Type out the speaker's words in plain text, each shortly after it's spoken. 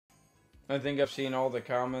I think I've seen all the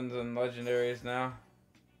commons and legendaries now.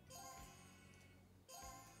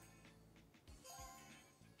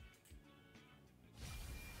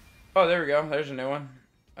 Oh, there we go. There's a new one.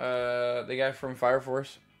 The guy from Fire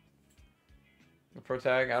Force. The pro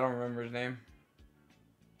tag. I don't remember his name.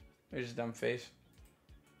 There's his dumb face.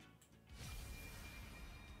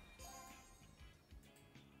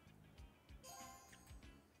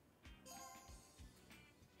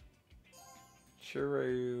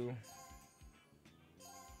 Churu.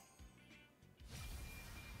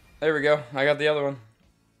 There we go. I got the other one.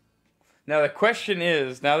 Now the question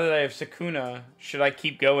is, now that I have Sukuna, should I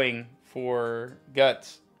keep going for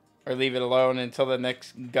Guts? Or leave it alone until the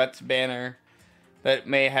next Guts banner that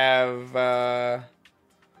may have...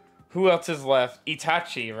 who else is left?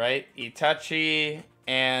 Itachi, right? Itachi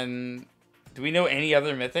and... Do we know any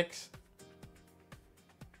other mythics?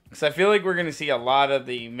 Because I feel like we're going to see a lot of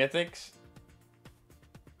the mythics.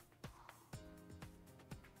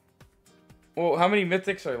 Well, how many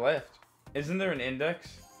mythics are left? Isn't there an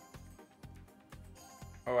index?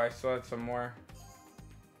 Oh, I still had some more.